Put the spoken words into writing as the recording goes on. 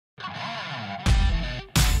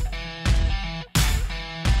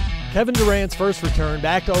Kevin Durant's first return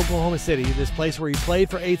back to Oklahoma City, this place where he played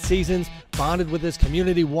for 8 seasons, bonded with his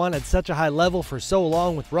community, won at such a high level for so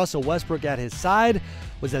long with Russell Westbrook at his side,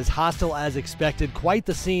 was as hostile as expected. Quite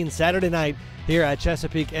the scene Saturday night here at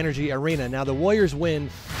Chesapeake Energy Arena. Now the Warriors win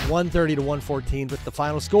 130-114, but the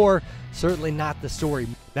final score certainly not the story.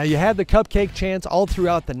 Now you had the cupcake chants all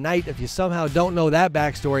throughout the night. If you somehow don't know that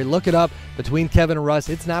backstory, look it up between Kevin and Russ.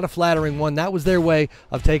 It's not a flattering one. That was their way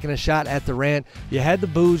of taking a shot at Durant. You had the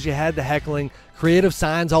boos, you had the heckling, creative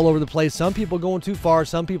signs all over the place. Some people going too far,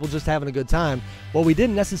 some people just having a good time. What we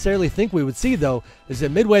didn't necessarily think we would see, though, is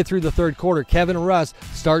that midway through the third quarter, Kevin and Russ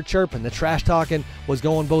start chirping. The trash talking was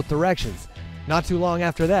going both directions. Not too long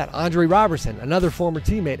after that, Andre Robertson, another former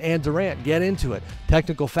teammate, and Durant get into it.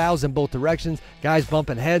 Technical fouls in both directions, guys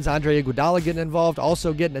bumping heads, Andre Iguodala getting involved,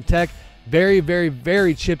 also getting a tech. Very, very,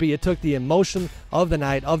 very chippy. It took the emotion of the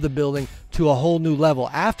night, of the building, to a whole new level.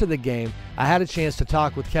 After the game, I had a chance to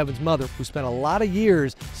talk with Kevin's mother, who spent a lot of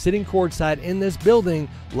years sitting courtside in this building,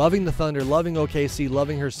 loving the Thunder, loving OKC,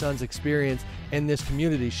 loving her son's experience in this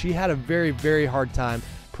community. She had a very, very hard time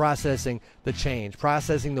processing the change,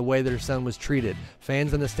 processing the way that her son was treated.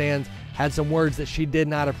 Fans in the stands had some words that she did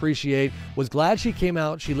not appreciate. Was glad she came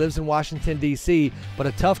out. She lives in Washington, D.C., but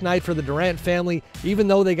a tough night for the Durant family, even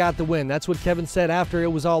though they got the win. That's what Kevin said after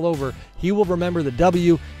it was all over. He will remember the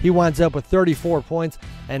W. He winds up with 34 points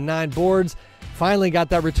and 9 boards. Finally got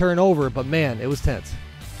that return over, but man, it was tense.